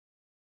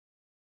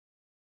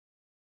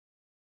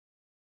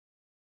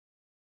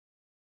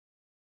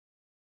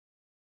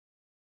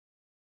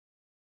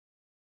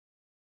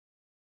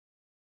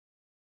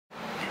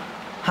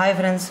Hi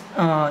friends,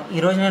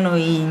 ఈరోజు నేను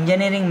ఈ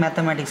ఇంజనీరింగ్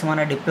మ్యాథమెటిక్స్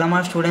మన డిప్లొమా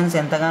స్టూడెంట్స్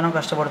ఎంతగానో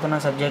కష్టపడుతున్న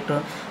సబ్జెక్టు,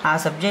 ఆ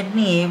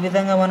సబ్జెక్ట్ని ఏ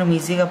విధంగా మనం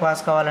ఈజీగా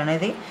పాస్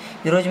కావాలనేది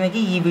ఈరోజు మీకు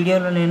ఈ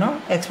వీడియోలో నేను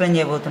ఎక్స్ప్లెయిన్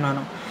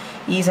చేయబోతున్నాను.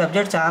 ఈ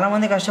సబ్జెక్ట్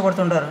చాలామంది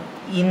కష్టపడుతుంటారు.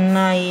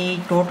 ఈ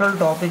టోటల్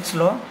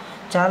టాపిక్స్లో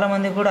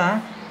చాలామంది కూడా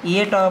ఏ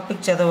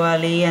టాపిక్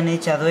చదవాలి అని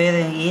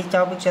ఏ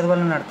టాపిక్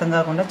చదవాలని అర్థం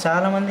కాకుండా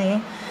చాలామంది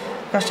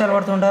కష్టాలు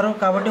పడుతుంటారు.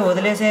 కాబట్టి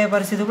వదిలేసే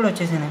పరిస్థితి కూడా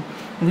వచ్చేసింది.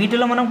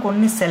 వీటిలో మనం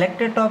కొన్ని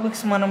సెలెక్టెడ్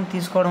టాపిక్స్ మనం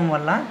తీసుకోవడం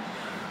వల్ల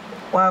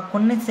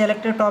కొన్ని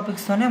సెలెక్టెడ్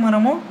టాపిక్స్తోనే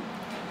మనము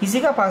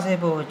ఈజీగా పాస్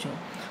అయిపోవచ్చు.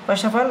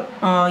 ఫస్ట్ ఆఫ్ ఆల్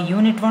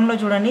యూనిట్ 1లో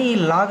చూడండి, ఈ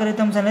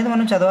లాగరిథమ్స్ అనేది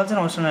మనం చదవాల్సిన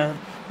అవసరం లేదు.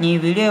 ఈ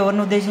వీడియో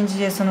ఎవరిని ఉద్దేశించి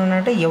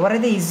చేస్తున్నానంటే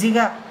ఎవరైతే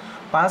ఈజీగా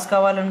పాస్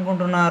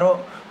కావాలనుకుంటున్నారో,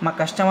 మా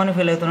కష్టం అని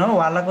ఫీల్ అవుతున్నారో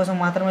వాళ్ళ కోసం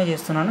మాత్రమే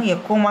చేస్తున్నాను.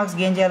 ఎక్కువ మార్క్స్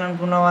గెయిన్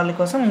చేయాలనుకున్న వాళ్ళ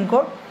కోసం ఇంకో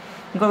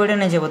వీడియో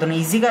నేను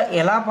చెప్పబోతున్నాను. ఈజీగా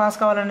ఎలా పాస్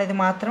కావాలనేది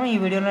మాత్రమే ఈ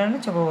వీడియోలో నేను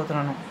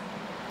చెప్పబోతున్నాను.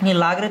 ఈ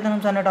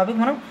లాగరిథమ్స్ అనే టాపిక్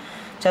మనం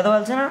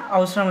చదవాల్సిన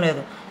అవసరం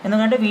లేదు,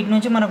 ఎందుకంటే వీటి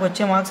నుంచి మనకు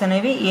వచ్చే మార్క్స్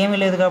అనేవి ఏమీ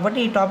లేదు. కాబట్టి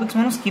ఈ టాపిక్స్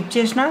మనం స్కిప్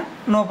చేసినా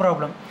నో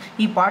ప్రాబ్లం.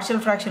 ఈ పార్షియల్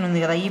ఫ్రాక్షన్ ఉంది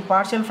కదా, ఈ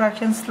పార్షియల్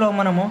ఫ్రాక్షన్స్లో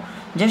మనము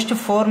జస్ట్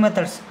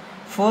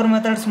 4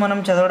 మెథడ్స్ మనం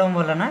చదవడం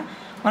వలన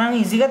మనం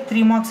ఈజీగా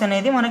 3 మార్క్స్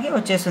అనేది మనకి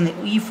వచ్చేస్తుంది.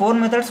 ఈ 4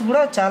 మెథడ్స్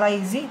కూడా చాలా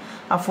ఈజీ.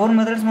 ఆ 4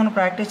 మెథడ్స్ మనం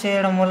ప్రాక్టీస్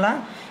చేయడం వల్ల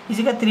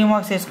ఈజీగా 3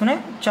 మార్క్స్ వేసుకునే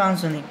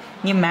ఛాన్స్ ఉంది.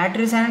 ఈ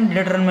matrix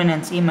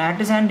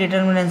and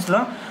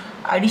డిటర్మినెంట్స్లో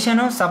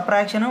addition,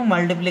 subtraction,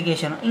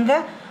 multiplication, ఇంకా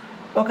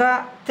ఒక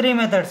 3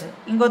 మెథడ్స్,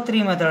 ఇంకో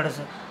 3 మెథడ్స్.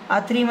 ఆ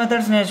 3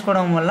 మెథడ్స్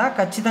నేర్చుకోవడం వల్ల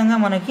ఖచ్చితంగా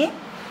మనకి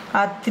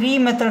ఆ 3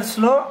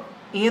 మెథడ్స్లో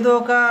ఏదో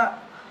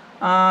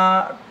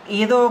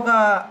ఒక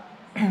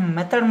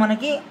మెథడ్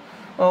మనకి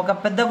ఒక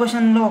పెద్ద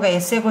క్వశ్చన్లో, ఒక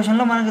ఎస్ఏ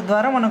క్వశ్చన్లో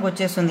మనకు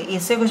వచ్చేస్తుంది.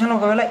 ఎస్ఏ క్వశ్చన్లో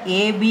ఒకవేళ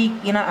ఏబి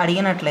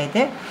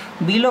అడిగినట్లయితే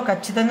బీలో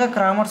ఖచ్చితంగా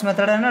క్రామర్స్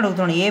మెథడ్ అని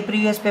అడుగుతున్నాడు. ఏ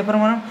ప్రీవియస్ పేపర్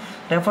మనం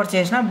రెఫర్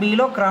చేసినా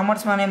బీలో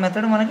క్రామర్స్ అనే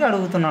మెథడ్ మనకి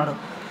అడుగుతున్నాడు.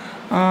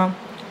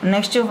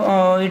 నెక్స్ట్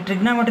ఈ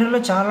ట్రిగ్నోమెట్రీలో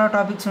చాలా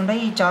టాపిక్స్ ఉంటాయి.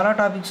 ఈ చాలా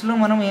టాపిక్స్లో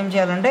మనం ఏం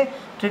చేయాలంటే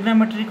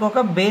ట్రిగ్నోమెట్రీకి ఒక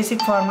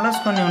బేసిక్ ఫార్ములాస్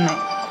కొన్ని ఉన్నాయి.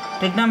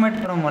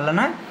 ట్రిగ్నోమెట్రీ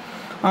వలన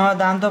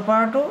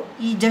దాంతోపాటు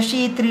ఈ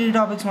 3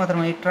 టాపిక్స్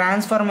మాత్రమే, ఈ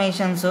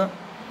ట్రాన్స్ఫర్మేషన్స్,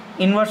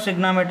 ఇన్వర్స్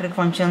ట్రిగ్నోమెట్రిక్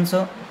ఫంక్షన్స్,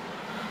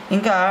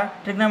 ఇంకా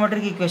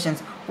ట్రిగ్నోమెట్రిక్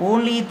ఈక్వేషన్స్,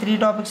 ఓన్లీ ఈ 3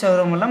 టాపిక్స్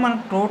చదవడం వల్ల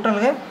మనకు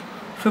టోటల్గా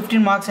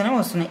 15 మార్క్స్ అనేవి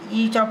వస్తున్నాయి.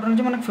 ఈ చాప్టర్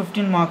నుంచి మనకు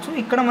 15 మార్క్స్,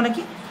 ఇక్కడ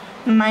మనకి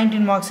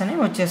 19 మార్క్స్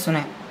అనేవి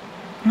వచ్చేస్తున్నాయి.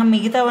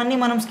 మిగతావన్నీ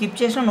మనం స్కిప్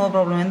చేసినా నో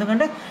ప్రాబ్లం,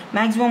 ఎందుకంటే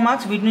మ్యాక్సిమం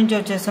మార్క్స్ వీటి నుంచి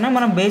వచ్చేస్తున్నాయి.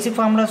 మనం బేసిక్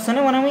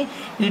ఫార్ములాస్తోనే మనం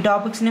ఈ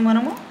టాపిక్స్ని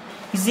మనము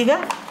ఈజీగా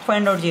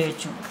ఫైండ్ అవుట్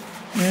చేయొచ్చు.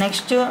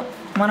 నెక్స్ట్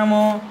మనము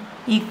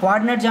ఈ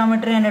కోఆర్డినేట్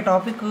జామెట్రీ అనే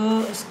టాపిక్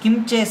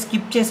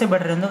స్కిప్ చేసే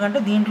బెటర్, ఎందుకంటే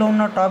దీంట్లో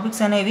ఉన్న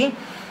టాపిక్స్ అనేవి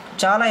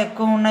చాలా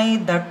ఎక్కువ ఉన్నాయి.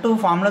 దట్టు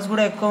ఫార్ములాస్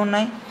కూడా ఎక్కువ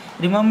ఉన్నాయి.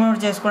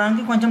 రిమెంబర్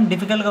చేసుకోవడానికి కొంచెం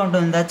డిఫికల్ట్గా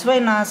ఉంటుంది. దట్స్ వై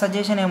నా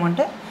సజెషన్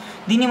ఏమంటే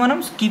దీన్ని మనం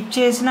స్కిప్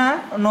చేసినా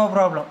నో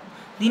ప్రాబ్లం,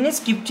 దీన్ని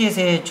స్కిప్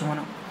చేసేయచ్చు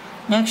మనం.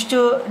 నెక్స్ట్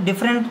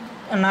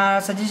నా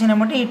సజెషన్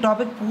ఏమంటే ఈ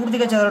టాపిక్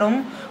పూర్తిగా చదవడం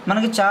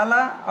మనకి చాలా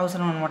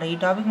అవసరం అనమాట. ఈ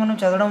టాపిక్ మనం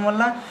చదవడం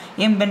వల్ల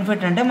ఏం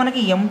బెనిఫిట్ అంటే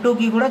మనకి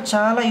M2కి కూడా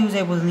చాలా యూజ్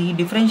అయిపోతుంది. ఈ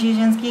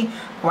డిఫరెన్షియేషన్స్కి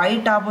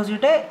క్వైట్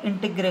ఆపోజిటే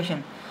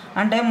ఇంటిగ్రేషన్.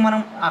 అంటే మనం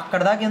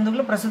అక్కడ దాకా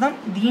ఎందుకు, ప్రస్తుతం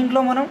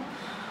దీంట్లో మనం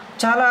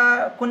చాలా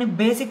కొన్ని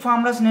బేసిక్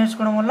ఫార్ములాస్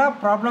నేర్చుకోవడం వల్ల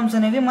ప్రాబ్లమ్స్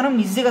అనేవి మనం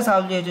ఈజీగా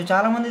సాల్వ్ చేయొచ్చు.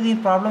 చాలామంది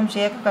దీని ప్రాబ్లమ్స్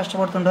చేయక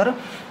కష్టపడుతుంటారు.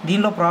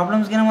 దీనిలో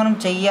ప్రాబ్లమ్స్ కింద మనం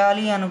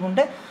చెయ్యాలి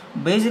అనుకుంటే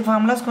బేసిక్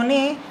ఫార్ములాస్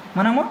కొన్ని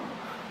మనము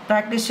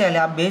ప్రాక్టీస్ చేయాలి.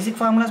 ఆ బేసిక్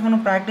ఫార్ములాస్ మనం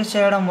ప్రాక్టీస్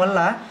చేయడం వల్ల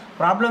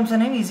ప్రాబ్లమ్స్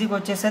అనేవి ఈజీగా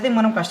వచ్చేస్తుంది.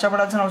 మనం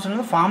కష్టపడాల్సిన అవసరం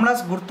లేదు.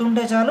 ఫార్ములాస్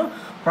గుర్తుంటే చాలు,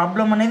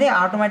 ప్రాబ్లం అనేది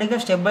ఆటోమేటిక్గా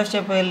స్టెప్ బై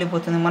స్టెప్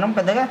వెళ్ళిపోతుంది. మనం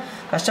పెద్దగా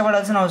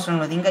కష్టపడాల్సిన అవసరం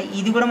లేదు. ఇంకా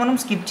ఇది కూడా మనం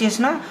స్కిప్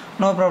చేసినా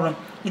నో ప్రాబ్లం.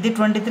 ఇది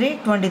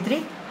 23,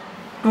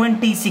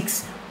 26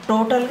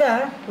 టోటల్గా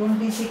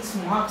 26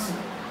 మార్క్స్.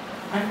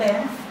 అంటే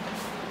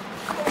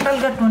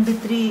టోటల్గా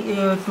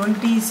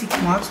 26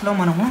 మార్క్స్లో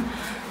మనము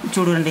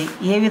చూడండి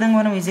ఏ విధంగా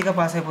మనం ఈజీగా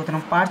పాస్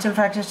అయిపోతున్నాం. పార్షియల్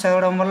ఫ్రాక్షన్స్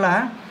చదవడం వల్ల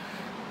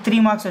 3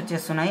 మార్క్స్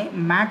వచ్చేస్తున్నాయి.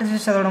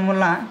 మ్యాట్రిసెస్ చదవడం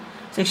వల్ల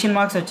 16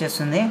 మార్క్స్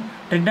వచ్చేస్తుంది.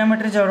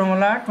 ట్రిగ్నోమెట్రీ చదవడం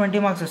వల్ల 20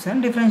 మార్క్స్ వస్తుంది.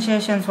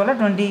 డిఫరెన్షియేషన్స్ వల్ల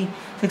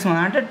 26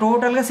 మార్క్స్. అంటే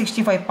టోటల్గా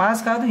 65.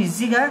 పాస్ కాదు,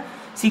 ఈజీగా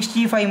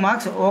 65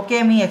 మార్క్స్. ఓకే,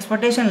 మీ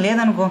ఎక్స్పెక్టేషన్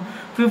లేదనుకో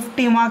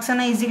 50 మార్క్స్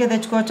అయినా ఈజీగా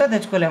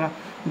తెచ్చుకోలేమా?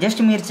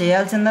 జస్ట్ మీరు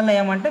చేయాల్సిందల్లా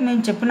ఏమంటే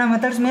మేము చెప్పిన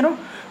మెథడ్స్ మీరు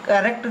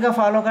కరెక్ట్గా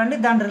ఫాలో కండి.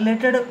 దాని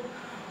రిలేటెడ్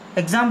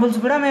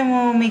ఎగ్జాంపుల్స్ కూడా మేము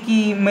మీకు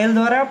మెయిల్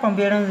ద్వారా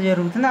పంపించడం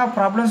జరుగుతుంది. ఆ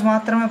ప్రాబ్లమ్స్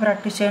మాత్రమే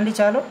ప్రాక్టీస్ చేయండి,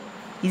 చాలు,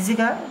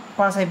 ఈజీగా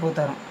పాస్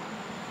అయిపోతారు.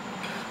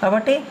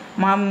 కాబట్టి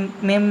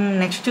మేము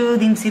నెక్స్ట్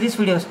దీని సిరీస్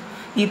వీడియోస్,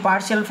 ఈ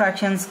పార్షియల్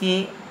ఫ్రాక్షన్స్కి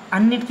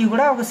అన్నిటికీ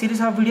కూడా ఒక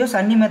సిరీస్ ఆఫ్ వీడియోస్,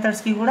 అన్ని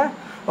మెథడ్స్కి కూడా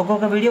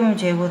ఒక్కొక్క వీడియో మేము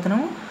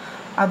చేయబోతున్నాము.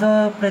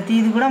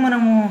 ప్రతిది కూడా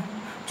మనము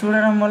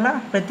చూడడం వల్ల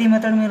ప్రతి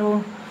మెథడ్ మీరు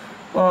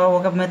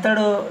ఒక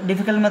మెథడ్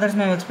డిఫికల్ట్ మెథడ్స్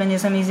మేము ఎక్స్ప్లెయిన్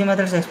చేసాం, ఈజీ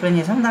మెథడ్స్ ఎక్స్ప్లెయిన్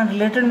చేసాం. దాని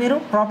రిలేటెడ్ మీరు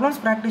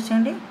ప్రాబ్లమ్స్ ప్రాక్టీస్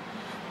చేయండి,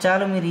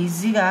 చాలు, మీరు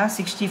ఈజీగా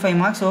 65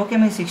 మార్క్స్. ఓకే,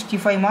 మీరు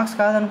 65 మార్క్స్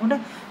కాదనుకుంటే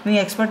మీ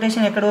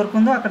ఎక్స్పెక్టేషన్ ఎక్కడి వరకు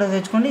ఉందో అక్కడ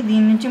తెచ్చుకోండి.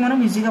 దీని నుంచి మనం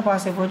ఈజీగా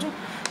పాస్ అయిపోవచ్చు.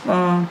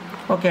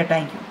 Okay,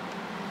 thank you.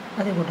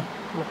 అది కూడా